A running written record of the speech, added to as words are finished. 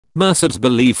Mercedes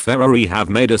believe Ferrari have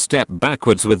made a step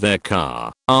backwards with their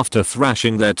car after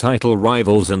thrashing their title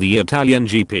rivals in the Italian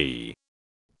GP.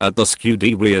 At the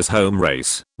Scuderia's home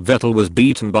race, Vettel was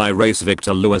beaten by race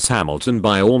victor Lewis Hamilton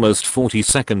by almost 40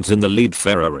 seconds in the lead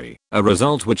Ferrari, a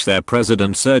result which their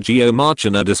president Sergio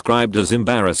Marchionne described as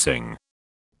embarrassing.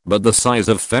 But the size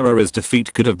of Ferrari's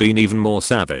defeat could have been even more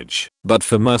savage, but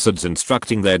for Mercedes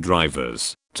instructing their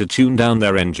drivers to tune down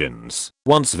their engines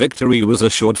once victory was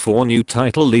assured for new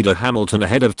title leader Hamilton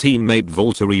ahead of teammate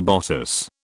Valtteri Bottas.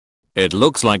 "It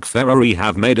looks like Ferrari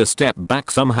have made a step back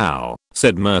somehow,"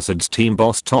 said Mercedes team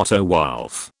boss Toto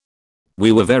Wolff.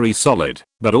 "We were very solid,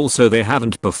 but also they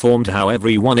haven't performed how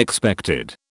everyone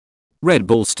expected. Red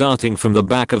Bull starting from the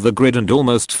back of the grid and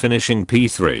almost finishing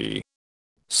P3.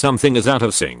 Something is out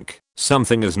of sync,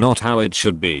 something is not how it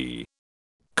should be."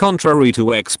 Contrary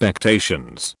to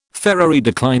expectations, Ferrari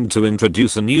declined to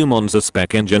introduce a new Monza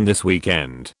spec engine this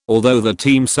weekend, although the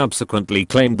team subsequently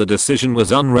claimed the decision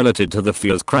was unrelated to the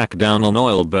FIA's crackdown on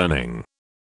oil burning.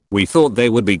 "We thought they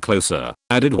would be closer,"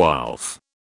 added Wolff.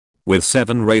 With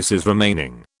 7 races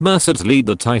remaining, Mercedes lead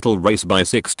the title race by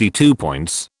 62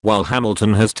 points, while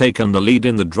Hamilton has taken the lead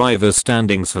in the drivers'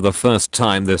 standings for the first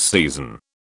time this season.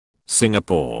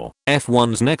 Singapore,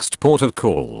 F1's next port of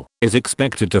call, is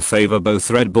expected to favor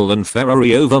both Red Bull and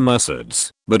Ferrari over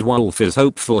Mercedes, but Wolff is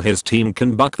hopeful his team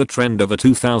can buck the trend of a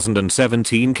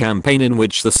 2017 campaign in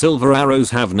which the Silver Arrows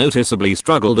have noticeably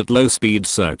struggled at low-speed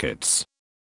circuits.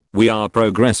 "We are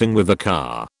progressing with the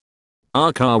car.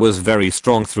 Our car was very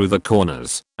strong through the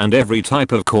corners, and every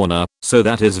type of corner, so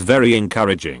that is very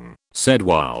encouraging," said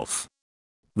Wolff.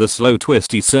 "The slow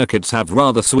twisty circuits have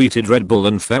rather suited Red Bull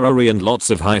and Ferrari and lots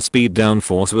of high-speed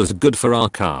downforce was good for our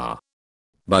car.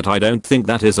 But I don't think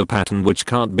that is a pattern which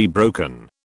can't be broken.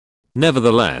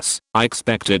 Nevertheless, I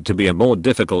expect it to be a more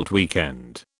difficult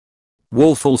weekend."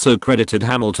 Wolff also credited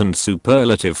Hamilton's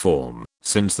superlative form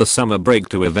since the summer break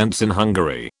to events in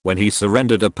Hungary, when he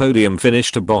surrendered a podium finish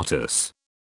to Bottas.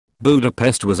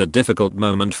 "Budapest was a difficult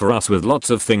moment for us with lots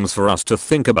of things for us to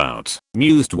think about,"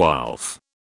 mused Wolff.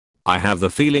 "I have the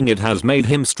feeling it has made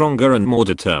him stronger and more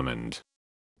determined.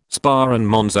 Spa and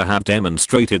Monza have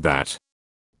demonstrated that."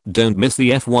 Don't miss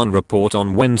the F1 report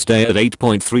on Wednesday at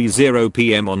 8:30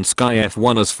 p.m. on Sky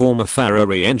F1 as former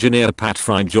Ferrari engineer Pat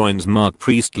Fry joins Mark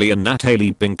Priestley and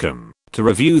Natalie Pinkham to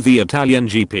review the Italian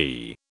GP.